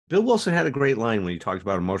Bill Wilson had a great line when he talked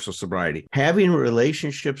about emotional sobriety. Having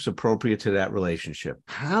relationships appropriate to that relationship.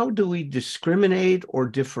 How do we discriminate or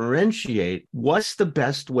differentiate what's the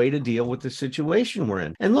best way to deal with the situation we're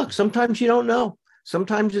in? And look, sometimes you don't know.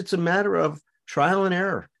 Sometimes it's a matter of trial and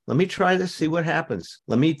error. Let me try this, see what happens.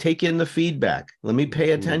 Let me take in the feedback. Let me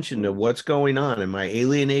pay attention to what's going on. Am I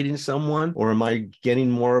alienating someone, or am I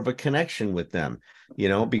getting more of a connection with them?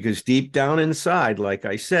 Because deep down inside, like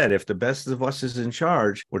I said, if the best of us is in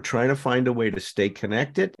charge, we're trying to find a way to stay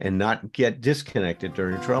connected and not get disconnected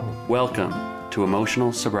during trouble. Welcome to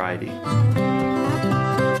Emotional Sobriety.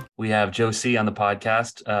 We have Joe C. on the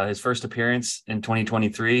podcast, his first appearance in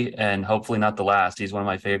 2023, and hopefully not the last. He's one of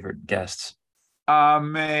my favorite guests.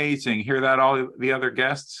 Amazing. Hear that, all the other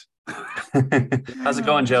guests? How's it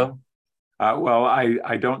going, Joe? Well,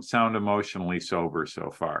 I don't sound emotionally sober so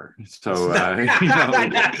far. So, we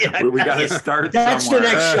got to start That's somewhere. the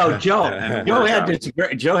next show, Joe.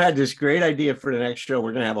 Joe had this great idea for the next show.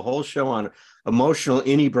 We're going to have a whole show on emotional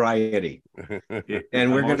inebriety.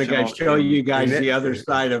 And we're going to show you guys the other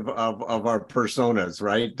side of our personas,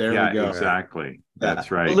 right? There we go. Exactly. That's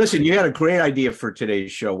right. Well, listen, you had a great idea for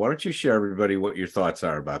today's show. Why don't you share everybody what your thoughts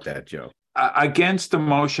are about that, Joe? Against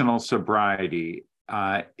emotional sobriety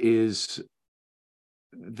is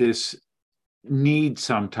this need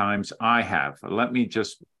sometimes I have. Let me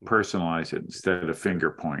just personalize it instead of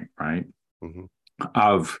finger point, right? Mm-hmm.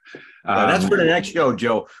 That's for the next show,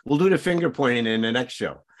 Joe. We'll do the finger pointing in the next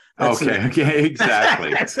show. Okay,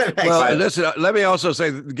 exactly. Well, listen, let me also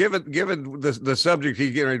say, given the subject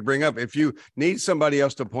he's getting ready to bring up, if you need somebody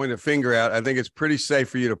else to point a finger out, I think it's pretty safe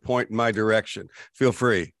for you to point in my direction. Feel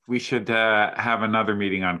free. We should have another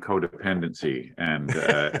meeting on codependency and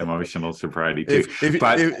emotional sobriety too.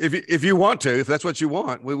 If you want to, if that's what you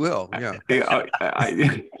want, we will. Yeah,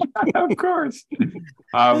 of course.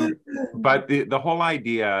 But the whole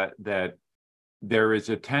idea that there is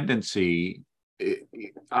a tendency.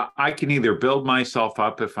 I can either build myself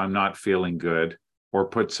up if I'm not feeling good, or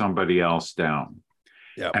put somebody else down.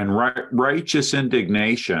 Yep. And righteous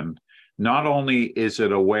indignation, not only is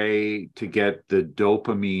it a way to get the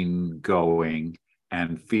dopamine going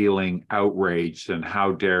and feeling outraged and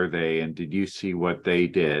how dare they, and did you see what they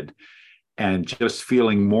did, and just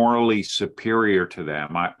feeling morally superior to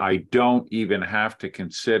them. I don't even have to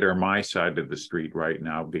consider my side of the street right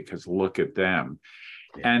now, because look at them.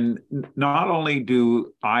 And not only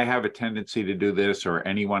do I have a tendency to do this, or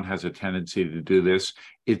anyone has a tendency to do this,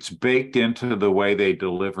 it's baked into the way they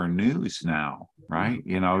deliver news now, right?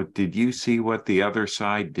 Did you see what the other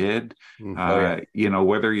side did?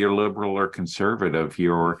 Whether you're liberal or conservative,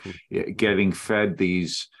 you're getting fed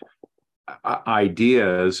these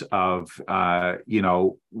ideas of,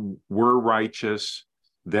 we're righteous,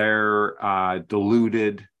 they're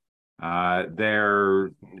deluded, they're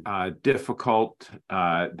difficult,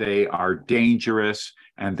 they are dangerous,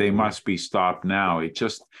 and they must be stopped now.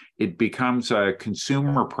 It becomes a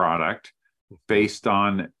consumer product based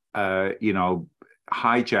on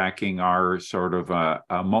hijacking our sort of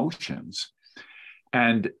emotions.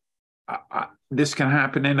 And this can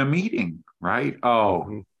happen in a meeting, right?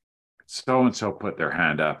 So-and-so put their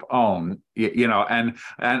hand up. And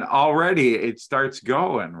already it starts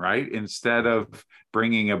going, right? Instead of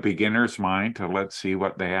bringing a beginner's mind to let's see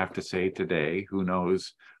what they have to say today. Who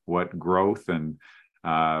knows what growth and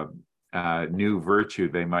new virtue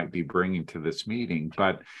they might be bringing to this meeting.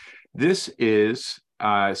 But this is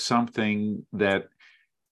something that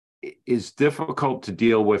is difficult to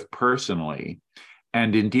deal with personally.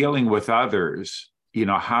 And in dealing with others,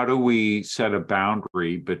 how do we set a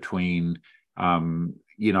boundary between,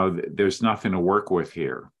 there's nothing to work with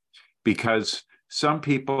here? Because some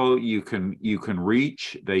people you can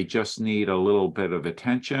reach, they just need a little bit of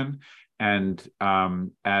attention. And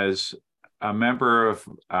as a member of,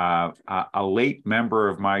 a late member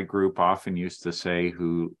of my group often used to say,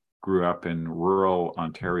 who grew up in rural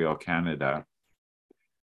Ontario, Canada,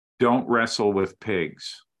 don't wrestle with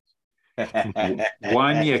pigs.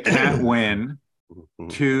 One, you can't win.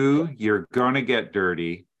 Two, you're going to get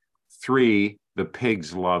dirty. Three, the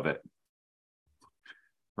pigs love it.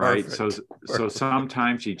 Right. Perfect. So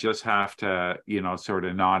sometimes you just have to, sort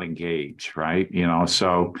of not engage. Right.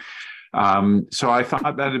 So I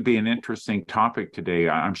thought that'd be an interesting topic today.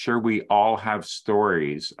 I'm sure we all have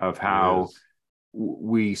stories of how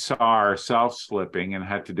we saw ourselves slipping and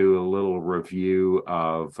had to do a little review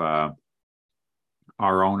of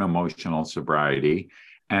our own emotional sobriety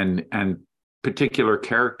and particular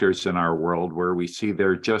characters in our world where we see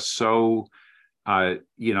they're just so,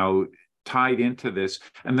 tied into this.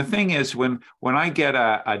 And the thing is, when I get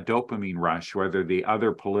a dopamine rush, whether the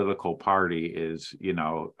other political party is,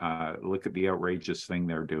 look at the outrageous thing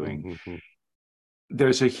they're doing,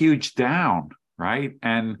 there's a huge down, right?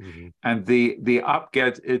 And the up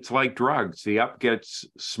gets, it's like drugs. The up gets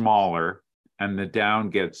smaller and the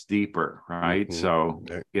down gets deeper, right? So,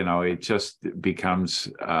 it just becomes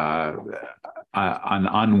an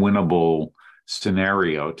unwinnable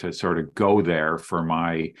scenario to sort of go there for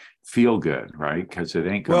my feel good, right? Because it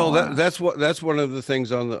ain't gonna last. That's one of the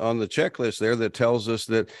things on the checklist there that tells us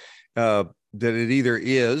that that it either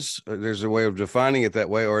is, there's a way of defining it that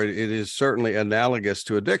way, or it is certainly analogous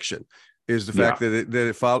to addiction, is the fact that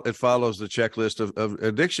it follows the checklist of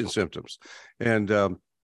addiction symptoms. And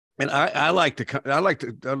I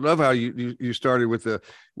love how you started with the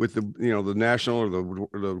the national or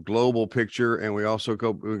the global picture, and we also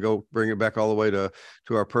go bring it back all the way to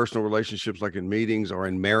our personal relationships, like in meetings or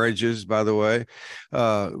in marriages. By the way,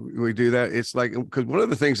 we do that. It's like, because one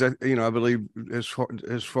of the things that I believe, as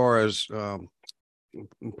far as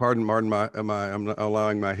pardon my I'm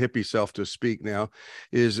allowing my hippie self to speak now,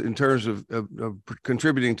 is in terms of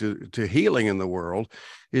contributing to healing in the world,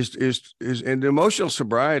 is and emotional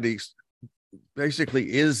sobriety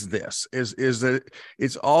basically is that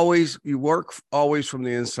it's always, you work always from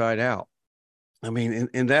the inside out. I mean,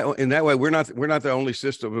 in that way, we're not the only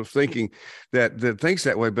system of thinking that thinks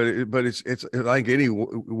that way, but it's like any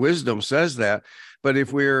wisdom says that. But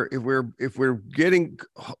if we're getting,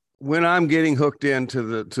 when I'm getting hooked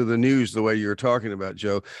into the news the way you're talking about,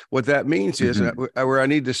 Joe, what that means is where I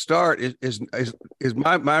need to start is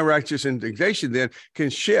my righteous indignation then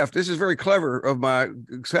can shift. This is very clever of my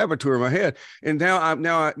saboteur in my head, and now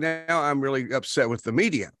I'm really upset with the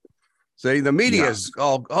media. See, the media is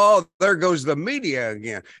all, there goes the media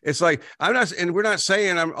again. It's like, we're not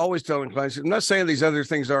saying, I'm always telling clients, I'm not saying these other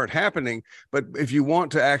things aren't happening, but if you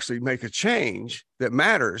want to actually make a change that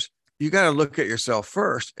matters, you got to look at yourself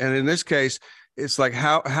first. And in this case, it's like,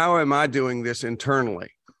 how am I doing this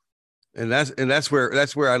internally? And that's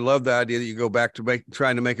where I love the idea that you go back to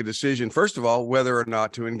trying to make a decision, first of all, whether or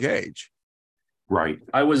not to engage. Right.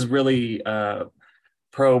 I was really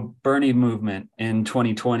pro Bernie movement in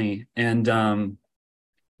 2020. And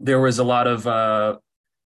there was a lot of,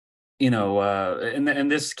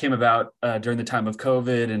 and this came about during the time of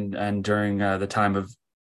COVID and during the time of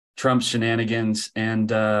Trump's shenanigans and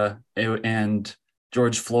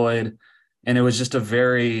George Floyd. And it was just a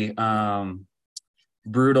very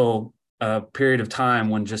brutal period of time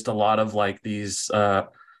when just a lot of like these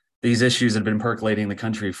issues had been percolating in the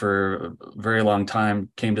country for a very long time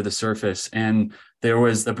came to the surface. And there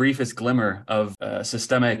was the briefest glimmer of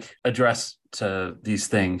systemic address to these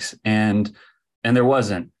things. And there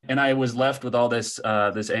wasn't. And I was left with all this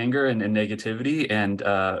anger and negativity. And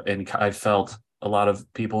I felt a lot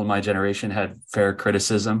of people in my generation had fair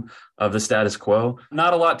criticism of the status quo.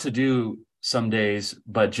 Not a lot to do some days,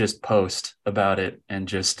 but just post about it and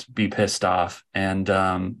just be pissed off. And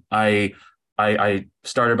I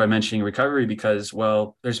started by mentioning recovery because,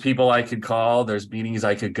 well, there's people I could call, there's meetings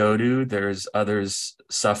I could go to, there's others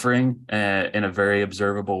suffering in a very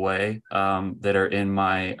observable way that are in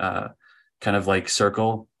my kind of like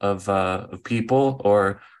circle of people,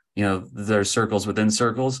 or there's circles within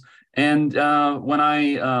circles. And so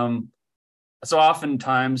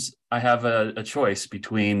oftentimes I have a choice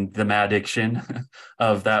between the mad addiction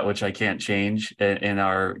of that which I can't change in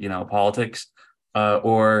our, politics,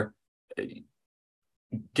 or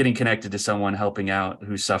getting connected to someone helping out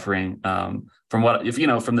who's suffering from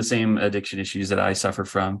the same addiction issues that I suffer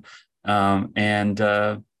from. And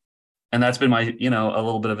that's been my, a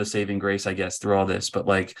little bit of a saving grace, I guess, through all this. But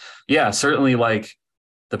like, yeah, certainly like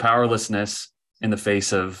the powerlessness in the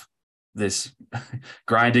face of this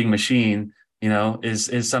grinding machine,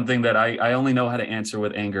 is something that I only know how to answer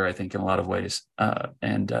with anger, I think, in a lot of ways.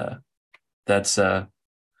 And that's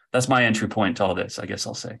my entry point to all this, I guess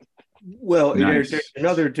I'll say. Well, Nice. there's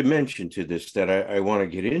another dimension to this that I want to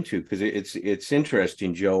get into, because it's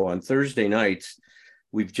interesting, Joe. On Thursday nights,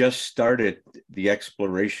 we've just started the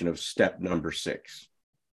exploration of step number 6.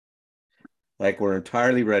 Like, we're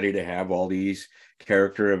entirely ready to have all these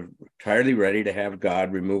entirely ready to have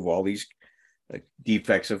God remove all these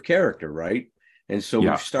defects of character, right? And so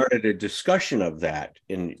we've started a discussion of that,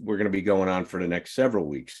 and we're going to be going on for the next several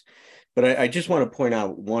weeks. But I just want to point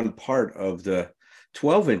out one part of the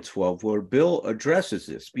 12 and 12 where Bill addresses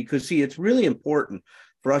this, because, see, it's really important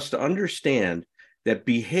for us to understand that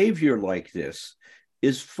behavior like this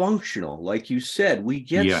is functional. Like you said, we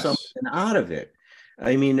get something out of it.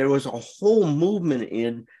 I mean, there was a whole movement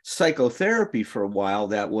in psychotherapy for a while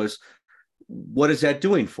that was, what is that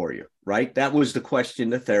doing for you, right? That was the question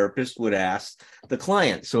the therapist would ask the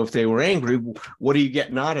client. So if they were angry, what are you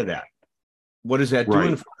getting out of that? What is that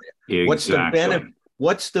doing for you? Exactly.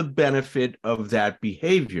 What's the benefit of that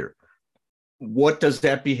behavior? What does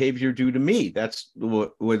that behavior do to me? That's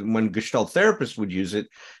when Gestalt therapists would use it.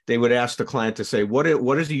 They would ask the client to say, what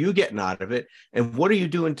is you getting out of it? And what are you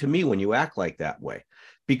doing to me when you act like that way?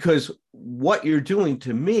 Because what you're doing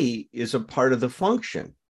to me is a part of the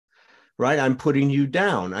function, right? I'm putting you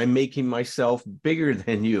down. I'm making myself bigger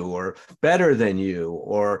than you, or better than you,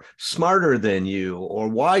 or smarter than you, or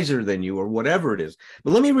wiser than you, or whatever it is.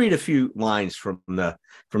 But let me read a few lines from the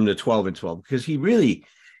 12 and 12, because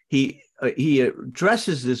he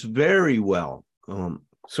addresses this very well.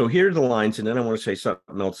 So here are the lines, and then I want to say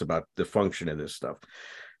something else about the function of this stuff.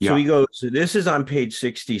 So he goes, this is on page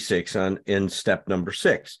 66 in step number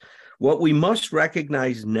 6. What we must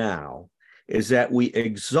recognize now is that we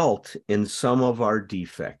exult in some of our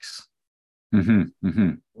defects.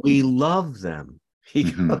 We love them. He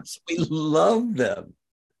goes, we love them.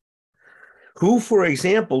 Who, for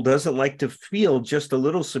example, doesn't like to feel just a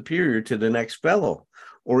little superior to the next fellow,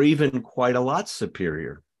 or even quite a lot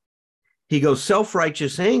superior? He goes,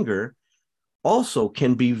 self-righteous anger also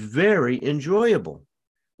can be very enjoyable.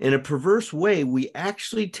 In a perverse way, we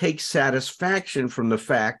actually take satisfaction from the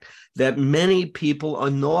fact that many people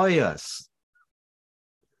annoy us.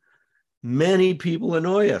 Many people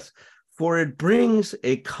annoy us, for it brings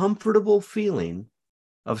a comfortable feeling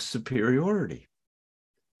of superiority.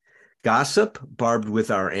 Gossip, barbed with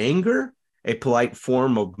our anger, a polite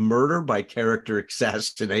form of murder by character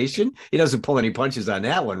assassination. He doesn't pull any punches on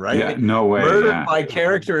that one, right? Yeah, no way. Murder by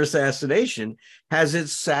character assassination has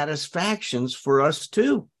its satisfactions for us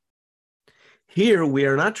too. Here, we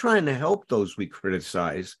are not trying to help those we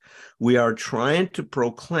criticize. We are trying to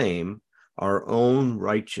proclaim our own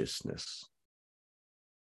righteousness.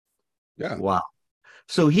 Yeah. Wow.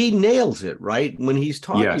 So he nails it, right? When he's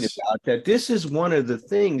talking about that, this is one of the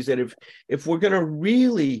things that if we're going to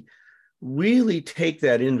really take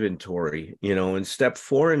that inventory, in step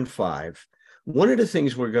 4 and 5, one of the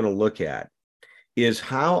things we're going to look at is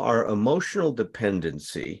how our emotional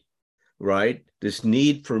dependency, right? This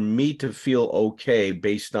need for me to feel okay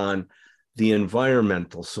based on the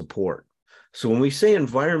environmental support. So when we say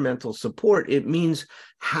environmental support, it means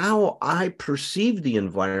how I perceive the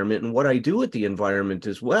environment and what I do with the environment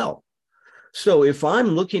as well. So if I'm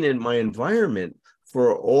looking at my environment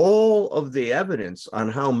for all of the evidence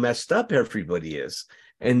on how messed up everybody is,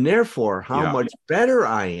 and therefore how much better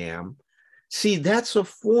I am, see, that's a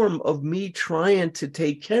form of me trying to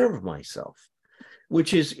take care of myself,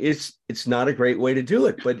 which is it's not a great way to do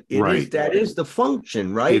it, but that is the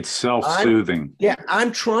function, right? It's self-soothing.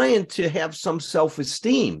 I'm trying to have some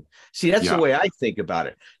self-esteem. See, that's the way I think about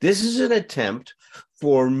it. This is an attempt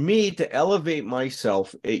for me to elevate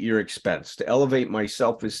myself at your expense, to elevate my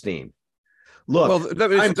self-esteem. Look, well,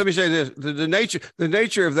 let me say this: the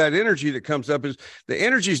nature of that energy that comes up is the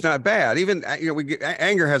energy is not bad. Even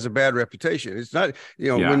anger has a bad reputation. It's not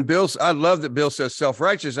when I love that Bill says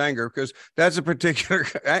self-righteous anger, because that's a particular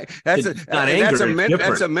that's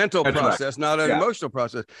a mental process, not an emotional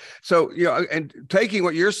process. So and taking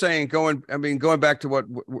what you're saying, going back to what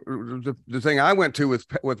the thing I went to with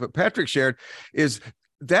what Patrick shared is.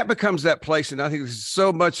 That becomes that place, and I think this is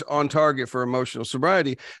so much on target for emotional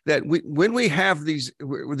sobriety that when we have these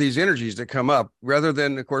energies that come up, rather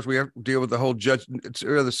than, of course, we have to deal with the whole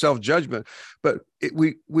the self-judgment, but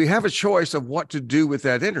we have a choice of what to do with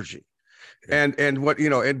that energy. And what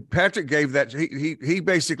and Patrick gave that he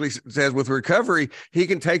basically says with recovery he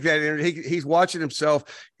can take that energy. He's watching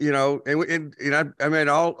himself, and I mean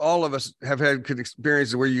all of us have had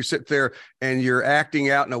experiences where you sit there and you're acting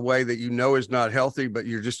out in a way that is not healthy, but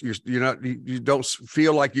you don't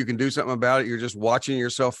feel like you can do something about it. You're just watching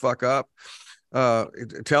yourself fuck up.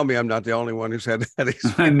 Tell me I'm not the only one who's had that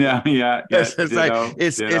experience. No,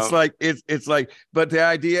 it's like, but the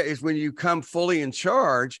idea is when you come fully in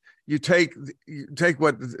charge, you take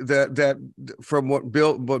what that from what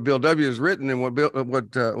Bill W has written and what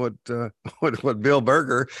Bill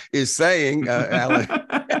Berger is saying, Alan.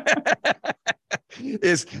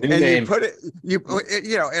 is and you put it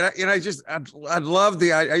I love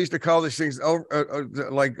the I used to call these things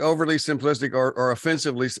like overly simplistic or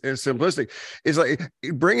offensively simplistic. It's like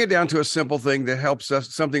bring it down to a simple thing that helps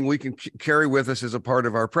us, something we can carry with us as a part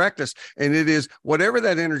of our practice, and it is whatever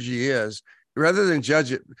that energy is, rather than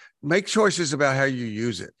judge it, make choices about how you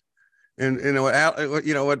use it. And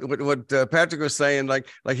what Patrick was saying, like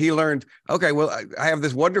he learned, okay, well, I have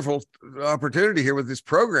this wonderful opportunity here with this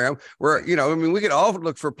program where, I mean, we can all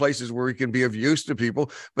look for places where we can be of use to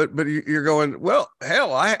people, but you're going, well,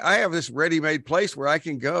 hell, I have this ready-made place where I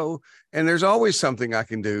can go, and there's always something I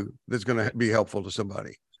can do that's going to be helpful to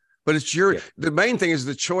somebody. But it's the main thing is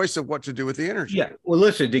the choice of what to do with the energy. Yeah. Well,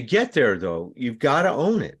 listen, to get there though, you've got to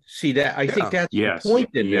own it. See that? I think that's the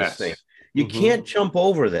point in this thing. You can't jump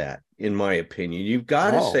over that, in my opinion. You've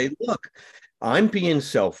got to say, look, I'm being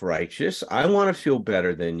self-righteous. I want to feel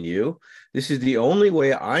better than you. This is the only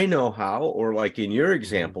way I know how, or like in your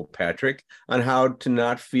example, Patrick, on how to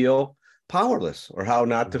not feel powerless or how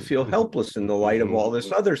not to feel helpless in the light of all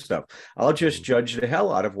this other stuff. I'll just judge the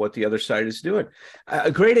hell out of what the other side is doing. A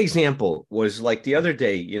great example was like the other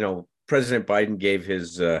day, President Biden gave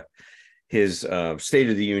his State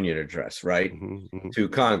of the Union address, right, to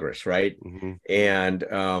Congress, right? And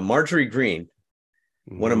Marjorie Greene,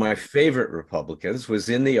 one of my favorite Republicans, was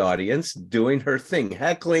in the audience doing her thing,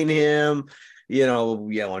 heckling him,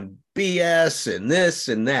 on BS and this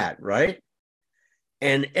and that, right?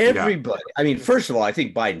 And everybody, I mean, first of all, I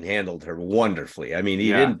think Biden handled her wonderfully. I mean,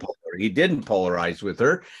 he didn't polarize with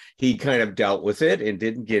her. He kind of dealt with it and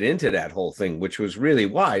didn't get into that whole thing, which was really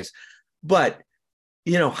wise. But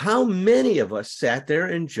how many of us sat there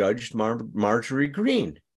and judged Marjorie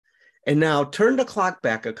Greene? And now turn the clock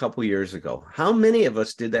back a couple years ago. How many of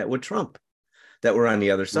us did that with Trump that were on the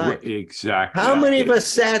other side? Exactly. How many of us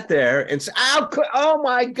sat there and said, oh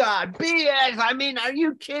my God, BS. I mean, are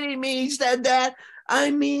you kidding me? He said that. I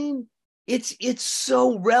mean, it's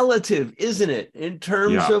so relative, isn't it? In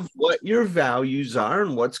terms of what your values are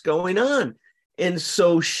and what's going on. And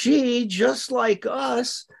so she, just like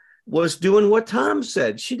us, was doing what Tom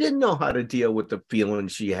said. She didn't know how to deal with the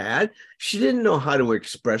feelings she had. She didn't know how to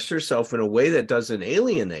express herself in a way that doesn't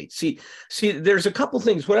alienate. See, there's a couple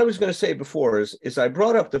things. What I was going to say before is I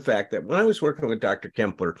brought up the fact that when I was working with Dr.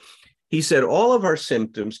 Kempler, he said all of our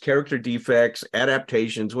symptoms, character defects,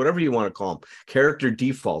 adaptations, whatever you want to call them, character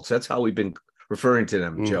defaults. That's how we've been referring to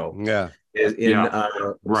them, Joe.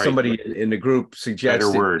 Somebody in the group suggested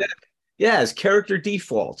better word. As character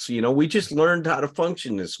defaults. We just learned how to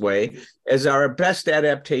function this way as our best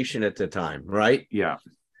adaptation at the time, right? Yeah.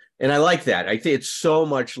 And I like that. I think it's so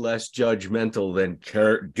much less judgmental than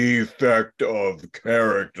defect of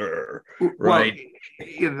character, right?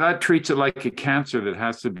 Well, that treats it like a cancer that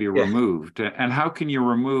has to be removed. And how can you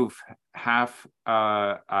remove half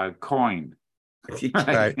a coin?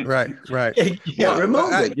 Right.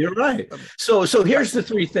 Remove it. You're right. So here's the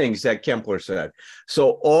three things that Kempler said.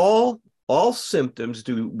 So all symptoms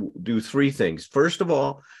do three things. First of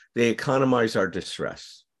all, they economize our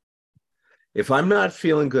distress. If I'm not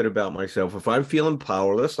feeling good about myself, if I'm feeling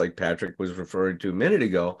powerless, like Patrick was referring to a minute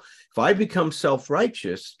ago, if I become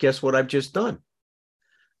self-righteous, guess what I've just done?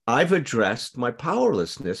 I've addressed my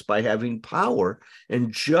powerlessness by having power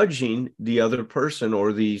and judging the other person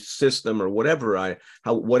or the system or whatever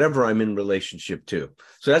I'm in relationship to.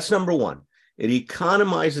 So that's number one. It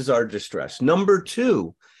economizes our distress. Number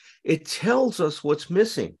two, it tells us what's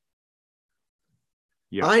missing.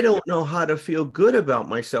 Yeah. I don't know how to feel good about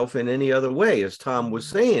myself in any other way. As Tom was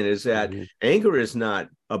saying, is that anger is not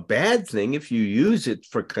a bad thing if you use it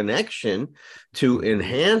for connection to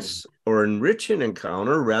enhance or enrich an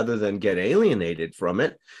encounter rather than get alienated from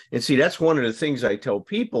it. And see, that's one of the things I tell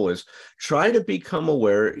people is try to become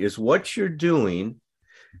aware, is what you're doing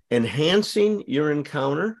enhancing your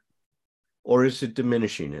encounter or is it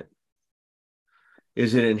diminishing it?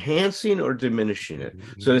 Is it enhancing or diminishing it?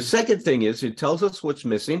 So the second thing is it tells us what's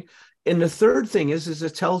missing. And the third thing is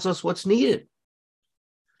it tells us what's needed.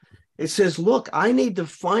 It says, look, I need to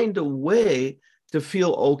find a way to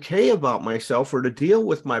feel okay about myself or to deal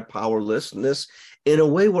with my powerlessness in a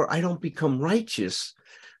way where I don't become righteous,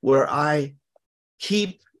 where I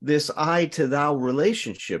keep this I to thou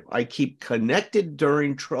relationship. I keep connected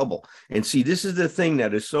during trouble. And see, this is the thing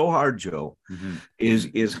that is so hard, Joe,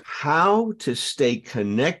 is how to stay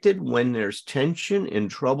connected when there's tension and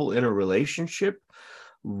trouble in a relationship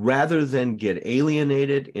rather than get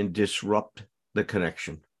alienated and disrupt the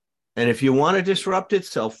connection. And if you want to disrupt it,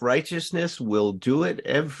 self-righteousness will do it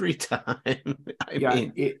every time.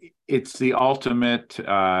 It's the ultimate,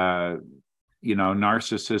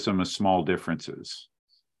 narcissism of small differences.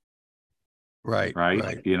 Right.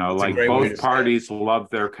 Like both parties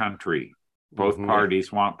love their country. Both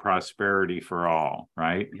parties want prosperity for all,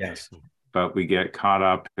 right? Yes. But we get caught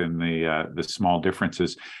up in the small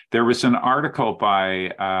differences. There was an article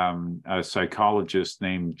by a psychologist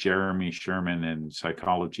named Jeremy Sherman in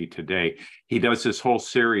Psychology Today. He does this whole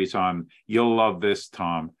series on, you'll love this,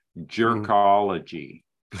 Tom, jerkology.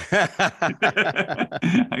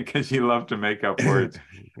 Because you love to make up words.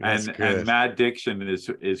 And mad diction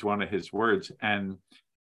is one of his words. And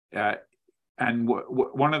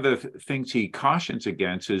one of the things he cautions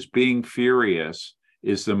against is being furious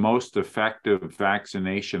is the most effective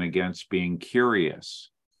vaccination against being curious.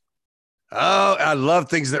 Oh, I love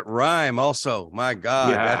things that rhyme also. My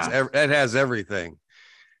God, that has everything.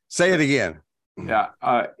 Say it again.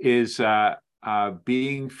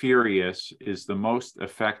 Being furious is the most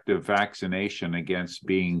effective vaccination against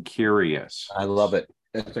being curious. I love it.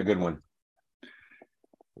 That's a good one.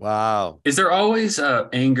 Wow. Is there always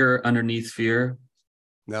anger underneath fear?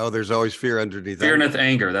 No, there's always fear underneath. Fear underneath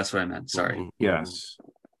anger. That's what I meant. Sorry. Yes.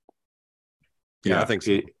 Yeah, I think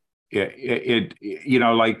so. It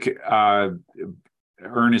like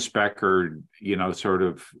Ernest Becker, sort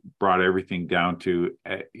of brought everything down to,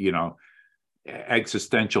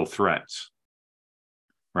 existential threats,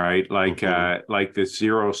 right? Like the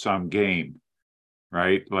zero-sum game,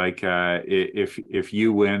 right? Like if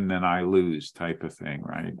you win, then I lose type of thing,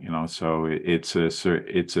 right? So it's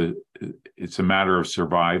a matter of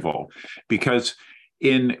survival. Because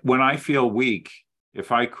when I feel weak,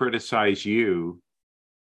 if I criticize you,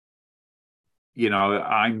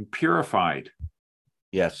 I'm purified.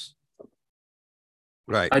 Yes.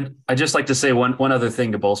 Right. I'd just like to say one other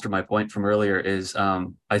thing to bolster my point from earlier is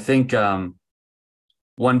I think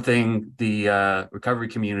one thing the recovery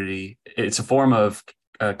community, it's a form of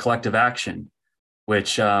collective action,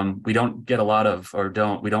 which we don't get a lot of, or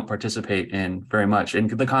we don't participate in very much in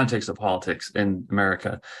the context of politics in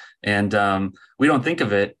America. And we don't think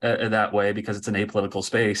of it that way because it's an apolitical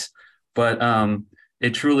space. But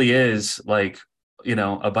it truly is like,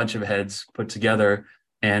 a bunch of heads put together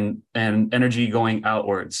and energy going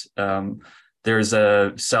outwards. There's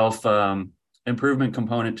a self improvement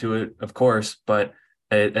component to it, of course, but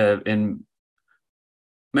in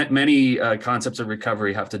many concepts of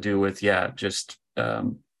recovery have to do with just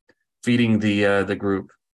feeding the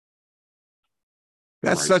group.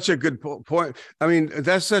 That's such a good point. I mean,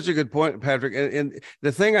 that's such a good point, Patrick. And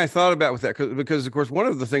the thing I thought about with that, because of course, one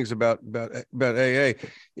of the things about AA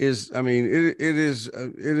is, I mean, it is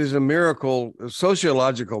a miracle, a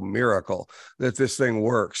sociological miracle that this thing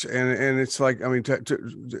works. And it's like, I mean,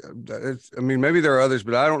 maybe there are others,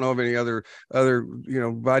 but I don't know of any other,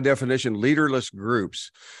 by definition, leaderless groups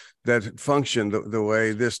that function the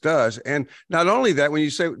way this does. And not only that, when you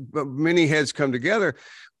say many heads come together,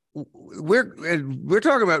 we're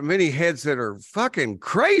talking about many heads that are fucking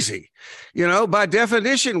crazy. By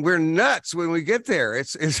definition, we're nuts when we get there.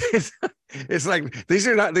 It's like these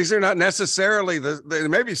are not necessarily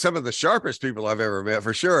maybe some of the sharpest people I've ever met,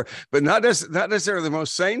 for sure, but not necessarily the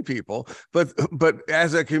most sane people. But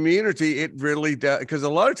as a community, it really does, because a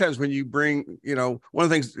lot of times when you bring, one of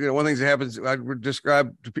the things that happens, I would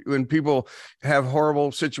describe when people have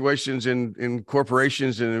horrible situations in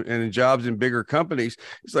corporations and in jobs in bigger companies.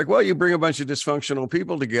 It's like, well, you bring a bunch of dysfunctional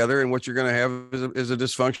people together, and what you're going to have is a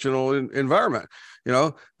dysfunctional environment.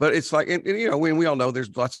 But it's like, and when we all know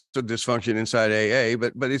there's lots of dysfunction inside AA,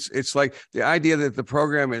 but it's like the idea that the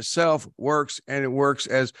program itself works, and it works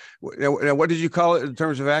as, now, what did you call it in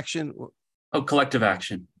terms of action? Oh, collective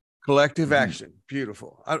action. Collective action.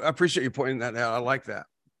 Beautiful. I appreciate you pointing that out. I like that.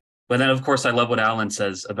 But then, of course, I love what Alan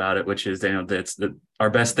says about it, which is, that's our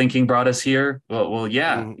best thinking brought us here. Well,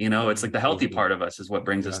 yeah, it's like the healthy part of us is what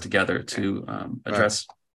brings us together to address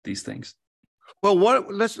these things. Well, one of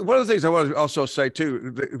the things I want to also say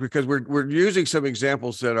too, because we're using some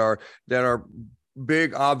examples that are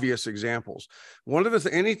big, obvious examples. One of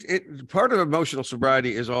the part of emotional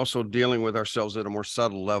sobriety is also dealing with ourselves at a more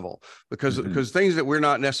subtle level, because things that we're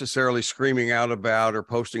not necessarily screaming out about or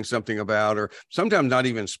posting something about, or sometimes not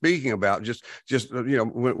even speaking about, just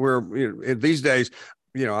we're these days.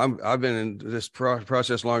 I've been in this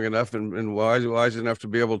process long enough and wise enough to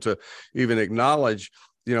be able to even acknowledge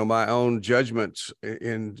my own judgments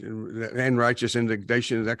and righteous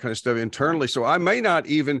indignation and that kind of stuff internally. So I may not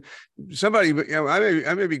even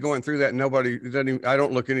I may be going through that. And nobody I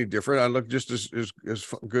don't look any different. I look just as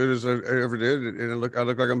good as I ever did. And I look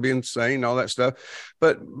like I'm being sane, all that stuff.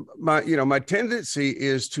 But my tendency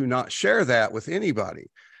is to not share that with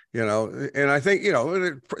anybody. And I think,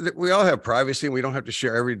 we all have privacy and we don't have to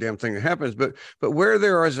share every damn thing that happens, but where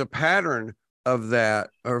there is a pattern of that,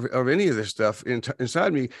 or of any of this stuff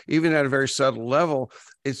inside me, even at a very subtle level.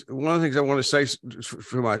 It's one of the things I want to say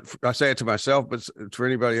I say it to myself, but for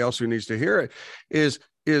anybody else who needs to hear it, is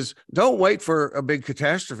don't wait for a big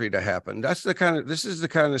catastrophe to happen. This is the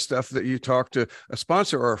kind of stuff that you talk to a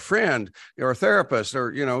sponsor or a friend or a therapist, or,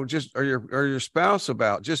 or your spouse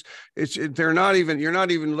about. You're not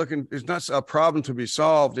even looking, it's not a problem to be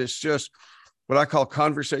solved. It's just what I call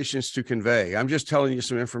conversations to convey. I'm just telling you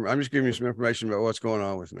some information. I'm just giving you some information about what's going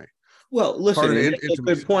on with me. Well, listen, it's a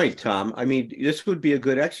good point, Tom. I mean, this would be a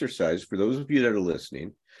good exercise for those of you that are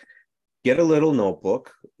listening. Get a little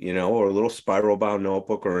notebook, or a little spiral bound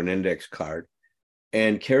notebook or an index card,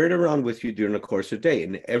 and carry it around with you during the course of the day.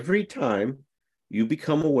 And every time you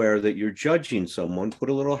become aware that you're judging someone, put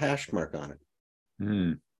a little hash mark on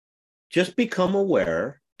it. Just become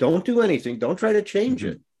aware. Don't do anything. Don't try to change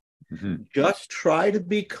it. Just try to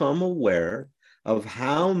become aware of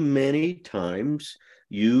how many times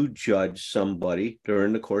you judge somebody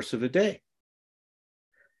during the course of a day.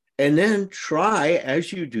 And then try,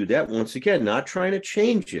 as you do that, once again, not trying to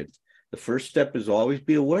change it. The first step is always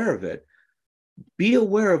be aware of it. Be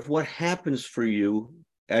aware of what happens for you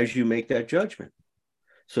as you make that judgment.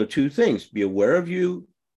 So 2 things: be aware of you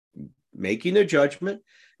making a judgment,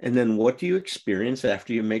 and then what do you experience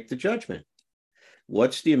after you make the judgment?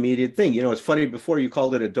 What's the immediate thing? It's funny, before you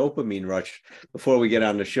called it a dopamine rush, before we get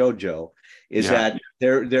on the show, Joe, that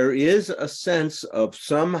there is a sense of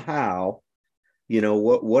somehow,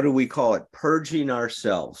 what do we call it? Purging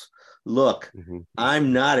ourselves. Look,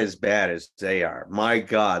 I'm not as bad as they are. My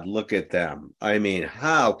God, look at them. I mean,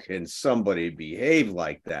 how can somebody behave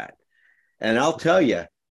like that? And I'll tell you,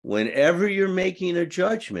 whenever you're making a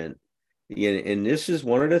judgment, and this is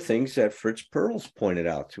one of the things that Fritz Perls pointed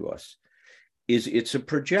out to us, is it's a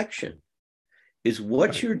projection. Is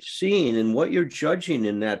what you're seeing and what you're judging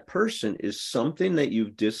in that person is something that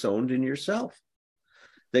you've disowned in yourself,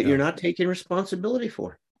 that you're not taking responsibility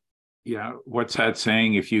for. Yeah. What's that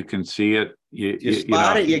saying? If you can see it, you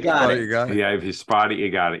spot it, you got it. Yeah. If you spot it,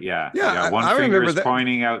 you got it. Yeah. One finger is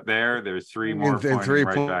pointing out there. There's 3 more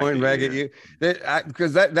pointing back at you.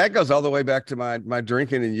 Because that goes all the way back to my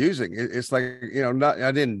drinking and using. It's like,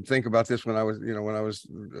 I didn't think about this when I was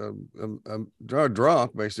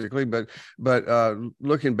drunk, basically, but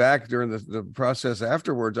looking back during the process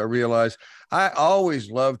afterwards, I realized I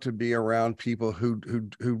always loved to be around people who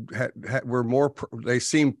were more. They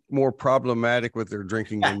seemed more problematic with their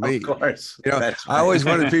drinking than me. Of course. I always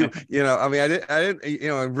wanted people, I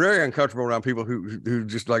didn't, I'm very uncomfortable around people who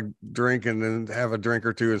just like drink and then have a drink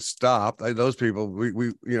or two and stop. Those people,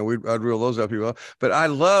 I'd rule those out people. But I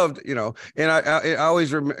loved, and I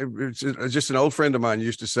always remember, just an old friend of mine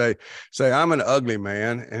used to say, I'm an ugly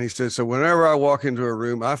man. And he said, so whenever I walk into a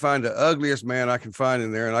room, I find the ugliest man I can find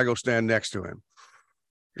in there and I go stand next to him.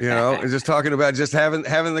 And just talking about just having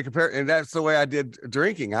the comparison. And that's the way I did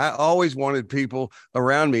drinking. I always wanted people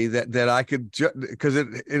around me that I could, because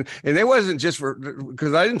it wasn't just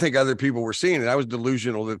because I didn't think other people were seeing it. I was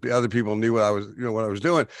delusional that the other people knew what I was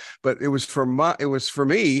doing, but it was for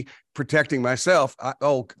me protecting myself.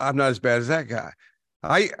 I'm not as bad as that guy.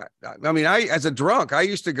 I as a drunk, I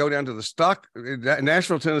used to go down to the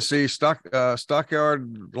Nashville, Tennessee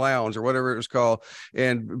Stockyard Lounge or whatever it was called,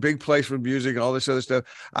 and big place with music and all this other stuff.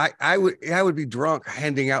 I would be drunk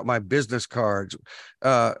handing out my business cards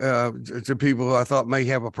to people who I thought may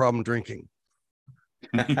have a problem drinking.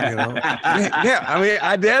 I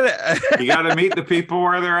did it. You got to meet the people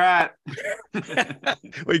where they're at.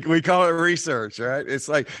 we call it research, right? It's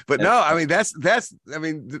like, but no,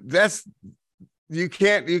 that's. You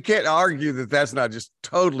can't argue that that's not just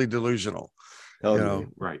totally delusional.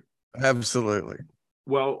 Right. Absolutely.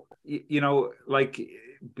 Well,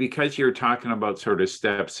 because you're talking about sort of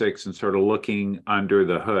step 6 and sort of looking under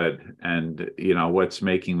the hood and, what's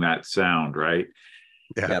making that sound, right?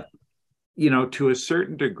 Yeah. Yep. To a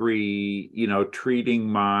certain degree, treating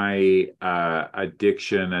my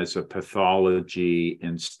addiction as a pathology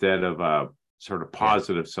instead of a sort of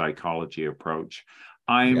positive psychology approach,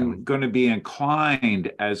 I'm going to be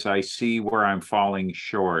inclined, as I see where I'm falling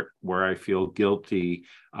short, where I feel guilty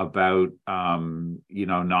about,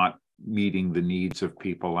 not meeting the needs of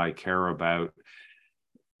people I care about.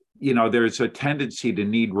 There's a tendency to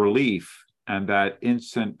need relief, and that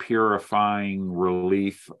instant purifying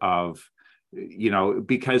relief of,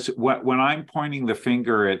 because when I'm pointing the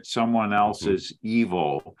finger at someone else's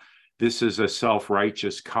evil, this is a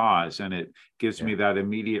self-righteous cause, and it gives me that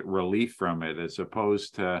immediate relief from it, as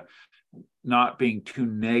opposed to not being too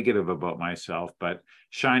negative about myself, but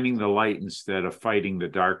shining the light instead of fighting the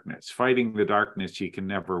darkness. Fighting the darkness, you can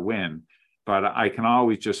never win. but I can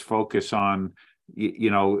always just focus on,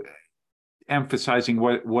 emphasizing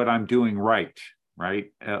what I'm doing right.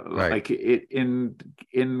 Right. Right. Like in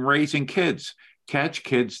raising kids, catch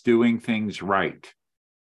kids doing things right.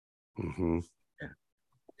 Mm-hmm.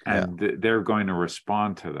 And they're going to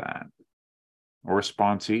respond to that, or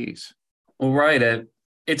responsees. Well, right.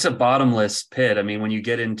 It's a bottomless pit. I mean, when you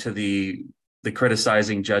get into the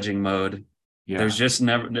criticizing, judging mode, there's just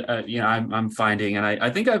never, I'm finding, and I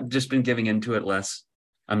think I've just been giving into it less.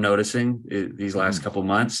 I'm noticing these last couple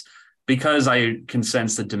months, because I can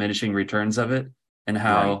sense the diminishing returns of it, and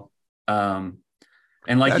how,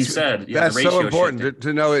 and like you said, that's the ratio so important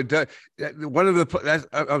to know. It does. One of the,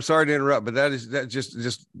 I'm sorry to interrupt, but that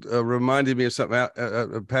just reminded me of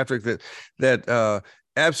something, Patrick, that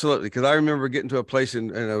absolutely, because I remember getting to a place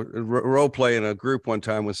in a role play in a group one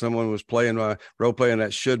time when someone was playing my role playing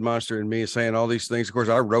that should monster, and me saying all these things. Of course,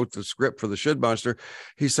 I wrote the script for the should monster.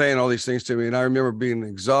 He's saying all these things to me, and I remember being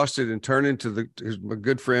exhausted and turning to my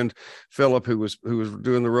good friend Philip, who was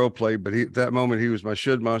doing the role play, but at that moment he was my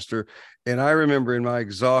should monster. And I remember in my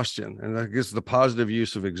exhaustion, and I guess the positive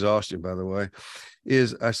use of exhaustion, by the way,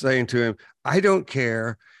 is I saying to him, I don't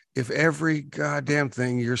care if every goddamn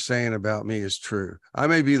thing you're saying about me is true. I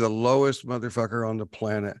may be the lowest motherfucker on the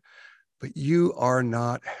planet, but you are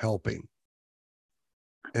not helping.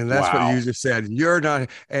 And that's what you just said. You're not.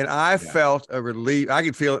 And I felt a relief. I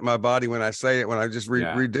could feel it in my body when I say it, when I just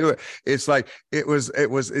redo it. It's like, it was,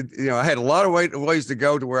 I had a lot of ways to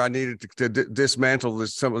go to where I needed to dismantle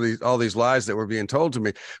all these lies that were being told to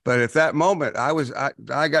me. But at that moment,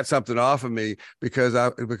 I got something off of me because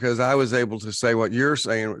I was able to say what you're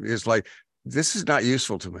saying is like, this is not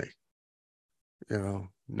useful to me.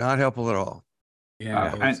 Not helpful at all.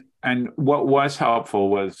 Yeah. And what was helpful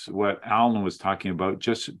was what Alan was talking about,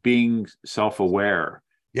 just being self-aware,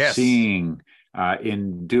 seeing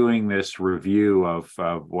in doing this review of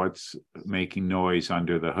what's making noise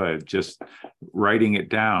under the hood, just writing it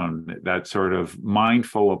down, that sort of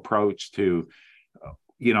mindful approach to,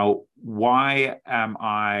 why am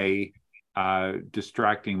I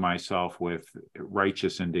distracting myself with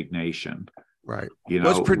righteous indignation? Right.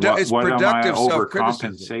 It's productive am I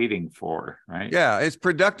overcompensating for? Right. Yeah, it's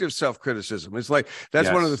productive self-criticism. It's like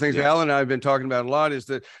that's one of the things Alan and I have been talking about a lot, is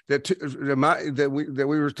that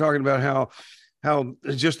we were talking about how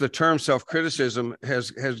just the term self-criticism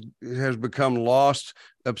has become lost,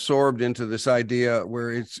 absorbed into this idea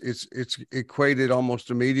where it's equated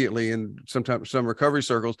almost immediately in sometimes some recovery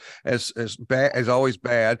circles as bad, as always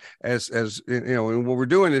bad, as and what we're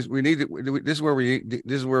doing is this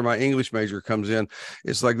is where my English major comes in.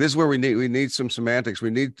 It's like, this is where we need some semantics.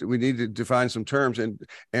 We need to define some terms,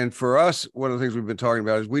 and for us, one of the things we've been talking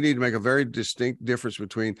about is we need to make a very distinct difference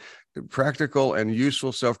between practical and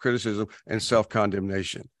useful self-criticism and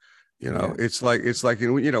self-condemnation. It's like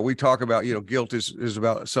we talk about, guilt is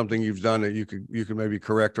about something you've done that you can maybe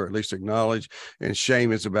correct or at least acknowledge, and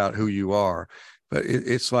shame is about who you are. But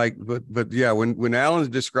it's like, but yeah, when Alan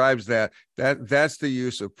describes that's the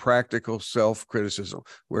use of practical self-criticism,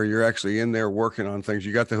 where you're actually in there working on things.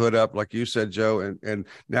 You got the hood up, like you said, Joe, and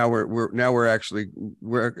now we're actually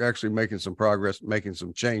making some progress, making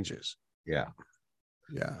some changes. Yeah.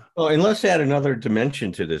 Yeah. Well, and let's add another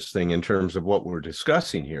dimension to this thing in terms of what we're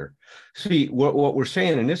discussing here. See, what we're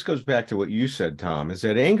saying, and this goes back to what you said, Tom, is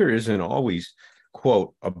that anger isn't always,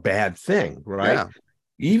 quote, a bad thing, right? Yeah.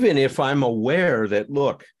 Even if I'm aware that,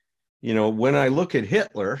 look, when I look at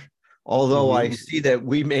Hitler, although I see that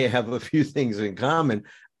we may have a few things in common,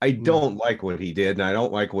 I don't like what he did, and I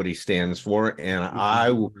don't like what he stands for, and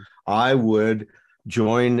I would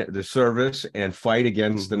join the service and fight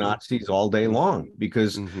against the Nazis all day long,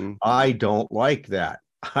 because I don't like that.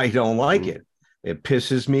 I don't like it. It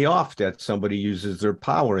pisses me off that somebody uses their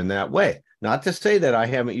power in that way. Not to say that I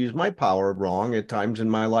haven't used my power wrong at times in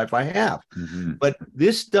my life. I have. But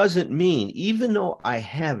this doesn't mean, even though I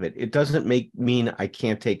have it, it doesn't mean I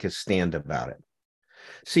can't take a stand about it.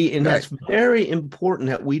 See, and that's very important,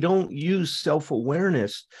 that we don't use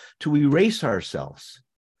self-awareness to erase ourselves.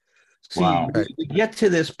 See, we get to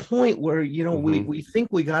this point where, we think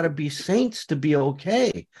we got to be saints to be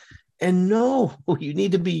okay. And no, you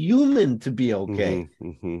need to be human to be okay.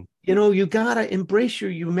 You got to embrace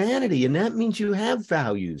your humanity. And that means you have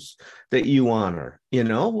values that you honor.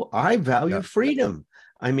 I value freedom.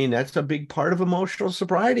 I mean, that's a big part of emotional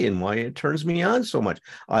sobriety and why it turns me on so much.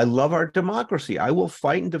 I love our democracy. I will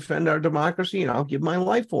fight and defend our democracy, and I'll give my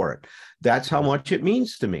life for it. That's how much it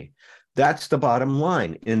means to me. That's the bottom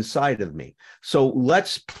line inside of me. So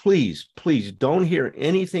let's please don't hear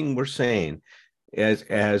anything we're saying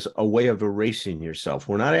as a way of erasing yourself.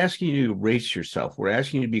 We're not asking you to erase yourself. We're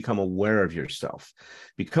asking you to become aware of yourself,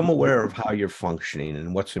 become aware of how you're functioning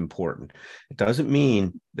and what's important. It doesn't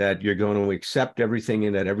mean that you're going to accept everything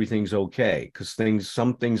and that everything's okay, because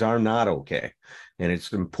some things are not okay. And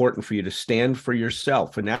it's important for you to stand for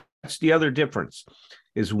yourself. And that's the other difference,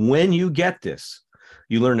 is when you get this,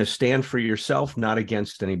 you learn to stand for yourself, not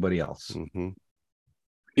against anybody else. Mm-hmm.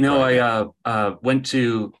 You know, I went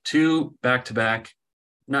to 2 back-to-back,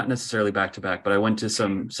 not necessarily back-to-back, but I went to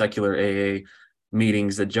some secular AA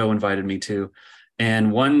meetings that Joe invited me to.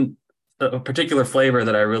 And a particular flavor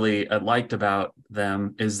that I really liked about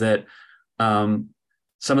them is that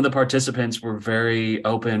some of the participants were very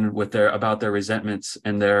open with about their resentments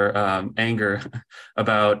and their anger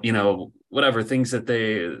about, you know, whatever things that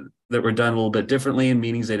were done a little bit differently in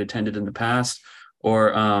meetings they'd attended in the past,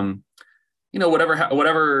 or you know,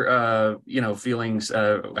 whatever you know, feelings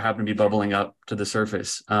happen to be bubbling up to the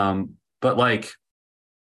surface. But like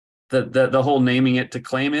the whole naming it to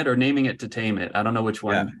claim it, or naming it to tame it. I don't know which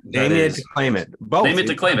one. Yeah. Name it to claim it. Both. Name it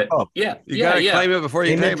to claim it. Both. Yeah. You gotta claim it before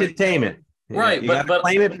you Name tame it to tame it. Right. You but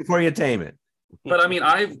claim it before you tame it. But I mean,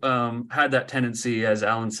 I've had that tendency, as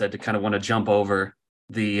Alan said, to kind of want to jump over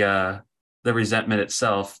the resentment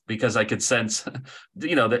itself, because I could sense,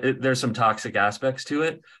 you know, there's some toxic aspects to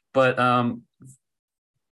it. But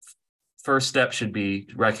first step should be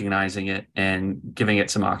recognizing it and giving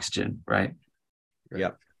it some oxygen, right?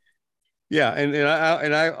 Yep. Yeah, and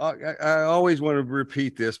I always want to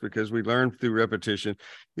repeat this, because we learn through repetition,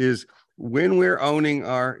 is when we're owning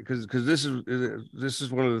our, because this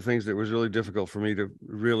is one of the things that was really difficult for me to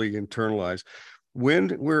really internalize.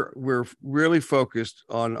 When we're really focused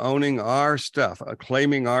on owning our stuff,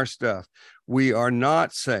 claiming our stuff, we are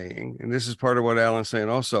not saying, and this is part of what Alan's saying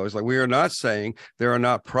also, is like, we are not saying there are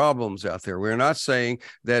not problems out there. We're not saying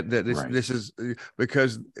that this is,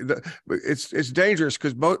 because it's dangerous,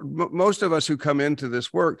 because most of us who come into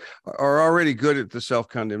this work are already good at the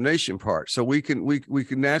self-condemnation part. So we can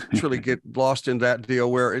naturally get lost in that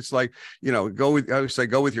deal where it's like, you know, go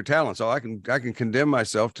with your talents. Oh, I can condemn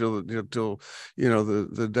myself till you know,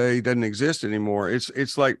 the day doesn't exist anymore.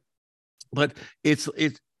 It's like, but it's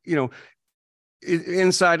you know,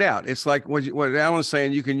 inside out. It's like what Alan's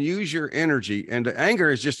saying, you can use your energy, and anger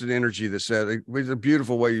is just an energy. It's a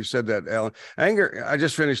beautiful way you said that, Alan. Anger, I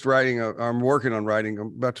just finished writing, I'm working on writing, I'm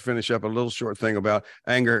about to finish up a little short thing about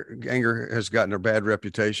anger. Anger has gotten a bad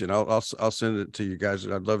reputation. I'll send it to you guys.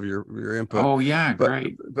 I'd love your input. Oh yeah,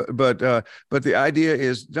 great. But the idea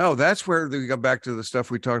is, no, that's where we go back to the stuff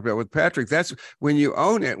we talked about with Patrick. That's when you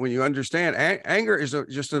own it, when you understand. Anger is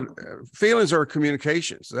feelings are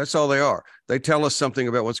communications. That's all they are. They tell us something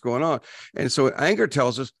about what's going on. And so anger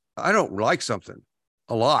tells us, I don't like something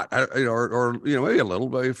a lot, or you know, maybe a little,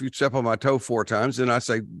 but if you step on my toe 4 times, then I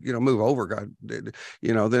say, you know, move over, God,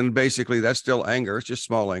 you know, then basically that's still anger. It's just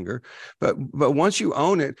small anger. But once you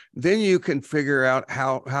own it, then you can figure out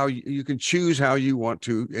how you can choose how you want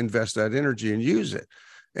to invest that energy and use it.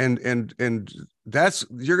 And that's,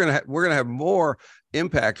 we're going to have more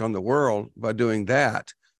impact on the world by doing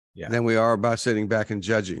that than we are by sitting back and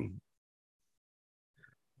judging.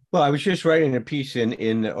 Well, I was just writing a piece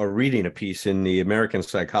or reading a piece in the American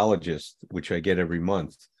Psychologist, which I get every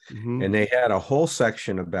month. Mm-hmm. And they had a whole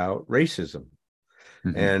section about racism,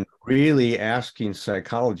 mm-hmm. and really asking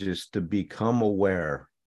psychologists to become aware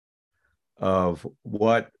of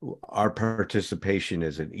what our participation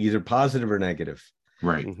is, in either positive or negative.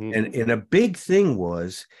 Right. Mm-hmm. And a big thing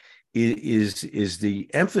is the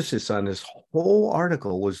emphasis on this whole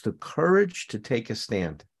article was the courage to take a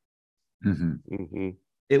stand. Mm-hmm. Mm-hmm.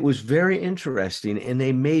 It was very interesting, and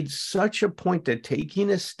they made such a point that taking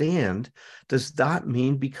a stand does not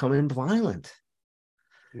mean becoming violent.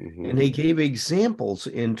 Mm-hmm. And they gave examples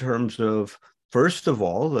in terms of, first of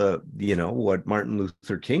all, what Martin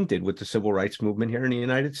Luther King did with the civil rights movement here in the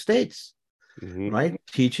United States, mm-hmm. right?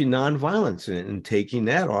 Teaching nonviolence and taking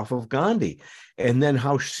that off of Gandhi. And then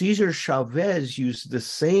how Cesar Chavez used the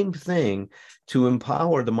same thing to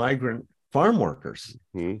empower the migrant farm workers.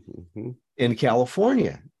 Mm-hmm. In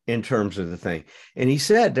California, in terms of the thing. And he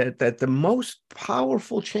said that the most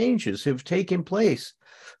powerful changes have taken place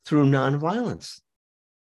through nonviolence.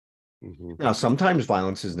 Mm-hmm. Now, sometimes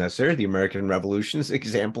violence is necessary. The American Revolution is an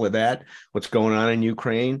example of that. What's going on in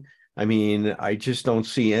Ukraine? I mean, I just don't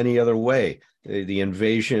see any other way. The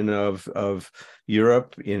invasion of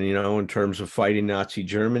Europe, in terms of fighting Nazi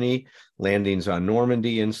Germany, landings on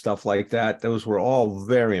Normandy and stuff like that, those were all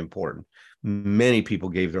very important. Many people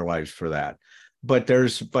gave their lives for that, but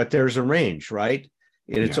there's a range, right?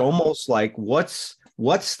 And it's almost like what's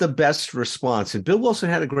what's the best response? And Bill Wilson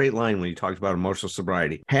had a great line when he talked about emotional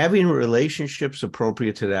sobriety, having relationships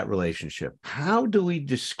appropriate to that relationship. How do we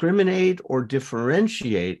discriminate or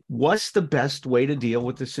differentiate what's the best way to deal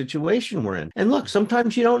with the situation we're in? And look,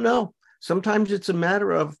 sometimes you don't know. Sometimes it's a matter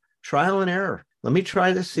of trial and error. Let me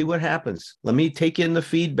try this, see what happens. Let me take in the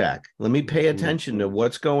feedback. Let me pay attention to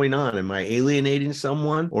what's going on. Am I alienating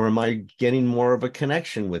someone, or am I getting more of a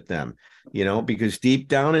connection with them? You know, because deep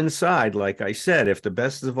down inside, like I said, if the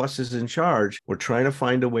best of us is in charge, we're trying to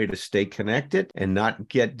find a way to stay connected and not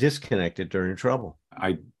get disconnected during trouble.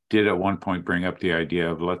 I did at one point bring up the idea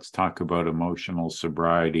of let's talk about emotional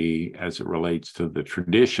sobriety as it relates to the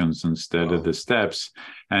traditions instead of the steps.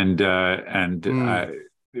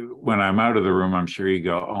 When I'm out of the room, I'm sure you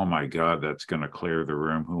go, oh my God, that's going to clear the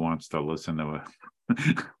room. Who wants to listen to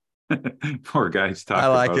poor guys talk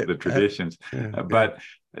about the traditions? But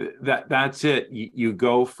that's it. You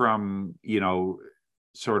go from,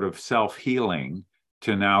 sort of self-healing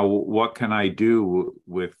to now, what can I do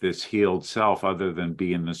with this healed self other than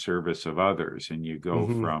be in the service of others? And you go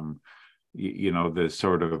from, the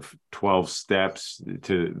sort of 12 steps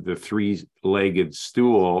to the three-legged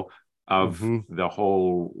stool of the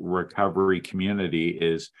whole recovery community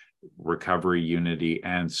is recovery, unity,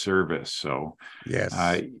 and service. So yes,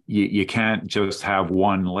 you can't just have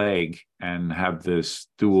one leg and have the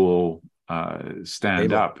stool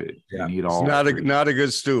stand up. You need all. It's not a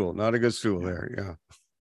good stool. Not a good stool there. Yeah.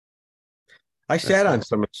 I sat on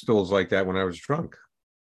some stools like that when I was drunk.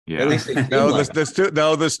 Yeah. At least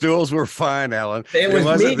the stools were fine, Alan. It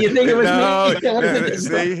was me. You think it was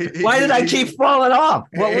me? Why did I keep falling off?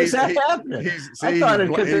 What was that happening? I thought it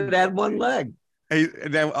because it had one leg.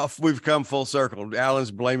 Then we've come full circle.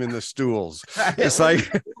 Alan's blaming the stools. It's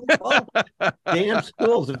like damn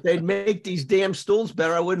stools. If they'd make these damn stools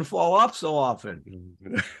better, I wouldn't fall off so often.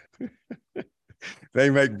 They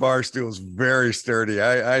make bar stools very sturdy.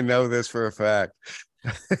 I know this for a fact.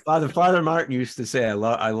 Father Martin used to say, I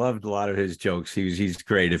loved a lot of his jokes. He's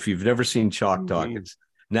great. If you've never seen Chalk Talk, it's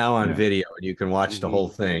now on video and you can watch the whole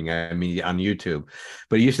thing. I mean, on YouTube.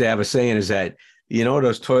 But he used to have a saying is that,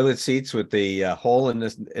 those toilet seats with the hole in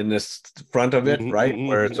this front of it, right,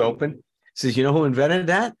 where it's open. He says, you know who invented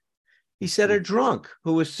that? He said a drunk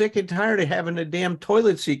who was sick and tired of having a damn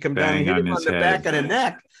toilet seat come down and hit him on the back of the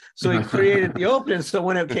neck. So he created the opening. So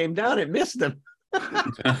when it came down, it missed him.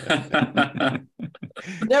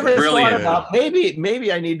 Never thought about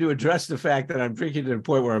maybe I need to address the fact that I'm drinking to the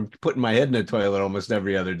point where I'm putting my head in the toilet almost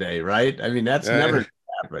every other day, right? I mean, that's never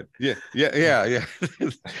happened. Yeah.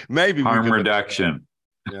 Maybe harm reduction.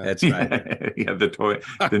 Yeah. That's right.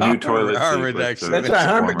 The new toilet harm reduction. That's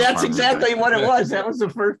right. That's exactly what it was. That was the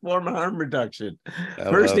first form of harm reduction.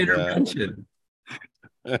 First intervention.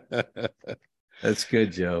 That's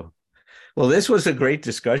good, Joe. Well, this was a great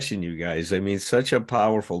discussion, you guys. I mean, such a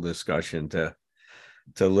powerful discussion to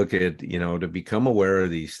look at, to become aware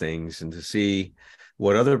of these things and to see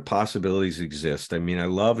what other possibilities exist. I mean, I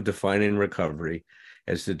love defining recovery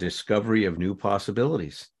as the discovery of new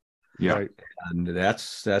possibilities. Yeah. Right? And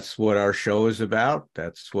that's what our show is about.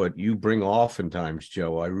 That's what you bring oftentimes,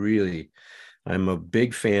 Joe. I'm a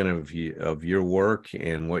big fan of your work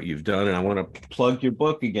and what you've done. And I want to plug your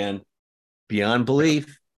book again, Beyond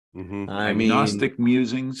Belief. Agnostic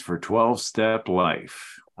Musings for 12-Step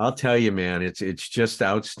Life. I'll tell you, man, it's just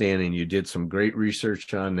outstanding. You did some great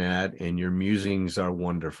research on that, and your musings are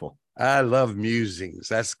wonderful. I love musings.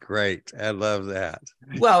 That's great. I love that.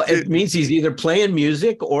 Well, it means he's either playing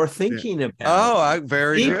music or thinking about it.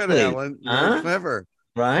 Very good, Alan. Very clever.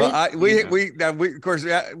 Right. Well, we of course,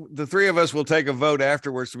 the three of us will take a vote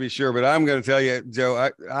afterwards to be sure. But I'm going to tell you, Joe,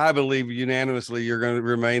 I believe unanimously you're going to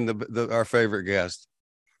remain our favorite guest.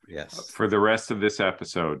 Yes. For the rest of this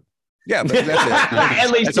episode. Yeah, but that's it. At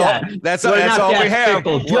least that's all we have.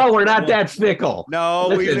 Fickle. Joe, we're not that fickle.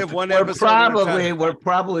 No, we live one episode. We're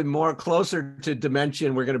probably more closer to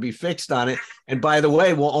dimension. We're going to be fixed on it. And by the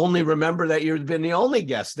way, we'll only remember that you've been the only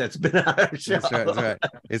guest that's been on our show. That's right.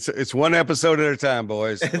 It's one episode at a time,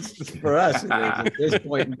 boys. It's for us at this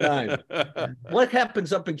point in time. What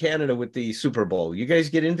happens up in Canada with the Super Bowl? You guys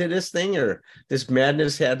get into this thing, or this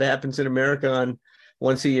madness happens in America on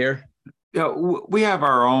once a year? Yeah, we have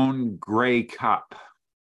our own Grey Cup,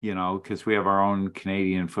 because we have our own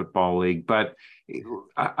Canadian Football League. But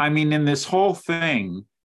I mean, in this whole thing,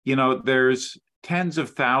 there's tens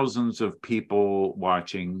of thousands of people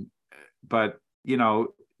watching, but,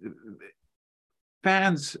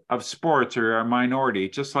 fans of sports are a minority.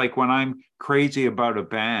 Just like when I'm crazy about a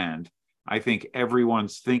band, I think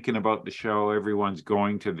everyone's thinking about the show, everyone's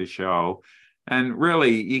going to the show. And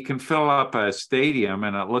really, you can fill up a stadium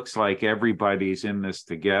and it looks like everybody's in this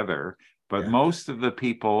together. But most of the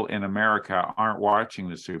people in America aren't watching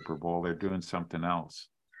the Super Bowl. They're doing something else.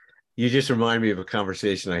 You just remind me of a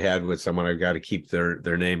conversation I had with someone. I've got to keep their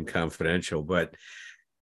name confidential, but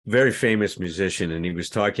very famous musician. And he was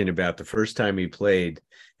talking about the first time he played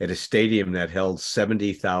at a stadium that held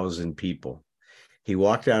 70,000 people. He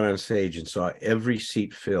walked out on stage and saw every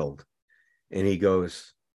seat filled. And he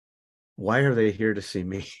goes, why are they here to see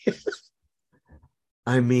me?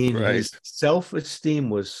 I mean, his self-esteem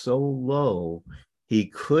was so low, he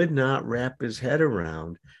could not wrap his head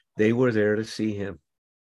around they were there to see him.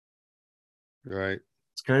 Right.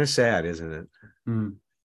 It's kind of sad, isn't it? Mm.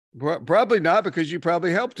 Probably not, because you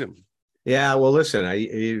probably helped him. Yeah, well, listen,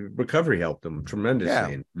 recovery helped him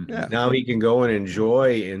tremendously. Yeah. Now he can go and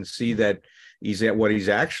enjoy and see that what he's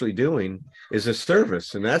actually doing is a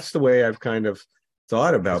service. And that's the way I've kind of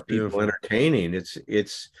thought about people entertaining.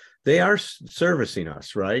 They are servicing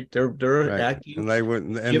us, right? They're acting, and they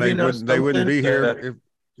wouldn't be here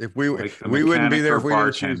if we wouldn't be there if we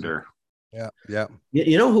didn't choose them. Yeah.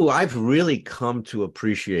 You know who I've really come to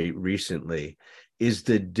appreciate recently is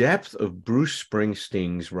the depth of Bruce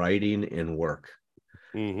Springsteen's writing and work.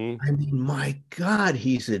 Mm-hmm. I mean, my God,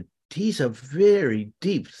 he's a very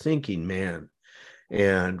deep thinking man,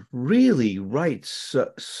 and really writes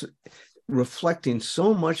reflecting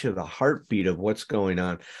so much of the heartbeat of what's going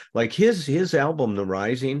on. Like his album, The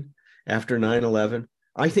Rising, after 9/11,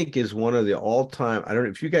 I think is one of the all-time, I don't know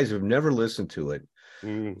if you guys have never listened to it,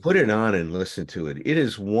 put it on and listen to it. It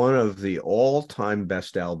is one of the all-time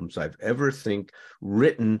best albums I've ever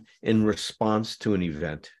written in response to an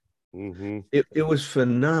event. Mm-hmm. It was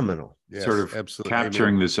phenomenal. Yes, sort of absolutely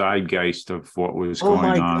capturing the zeitgeist of what was going on.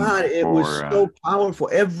 Oh my God, it was so powerful.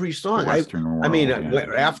 Every song. I mean,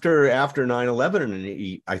 after 9/11,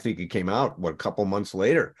 and I think it came out a couple months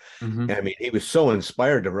later. Mm-hmm. I mean, he was so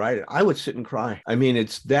inspired to write it. I would sit and cry. I mean,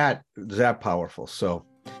 it's that powerful. So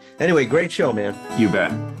anyway, great show, man. You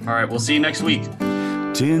bet. All right, we'll see you next week.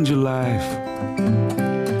 Tend your life,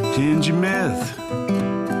 tend your myth.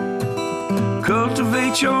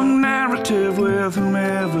 Cultivate your narrative with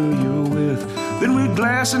whomever you're with. Then with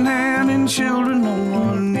glass in hand and children on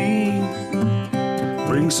one knee,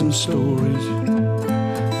 bring some stories,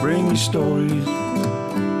 bring your stories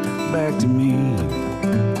back to me.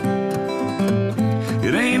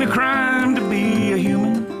 It ain't a crime to be a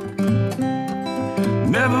human.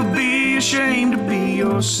 Never be ashamed to be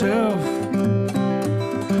yourself.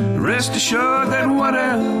 Rest assured that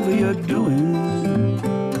whatever you're doing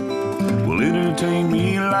will entertain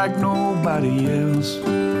me like nobody else.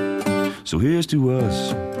 So here's to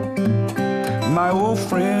us, my old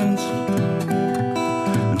friends,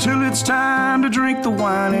 until it's time to drink the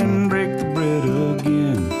wine and break the bread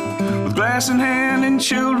again. With glass in hand and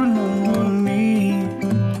children on one knee,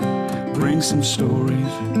 bring some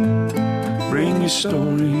stories, bring your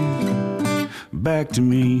stories back to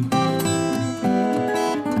me.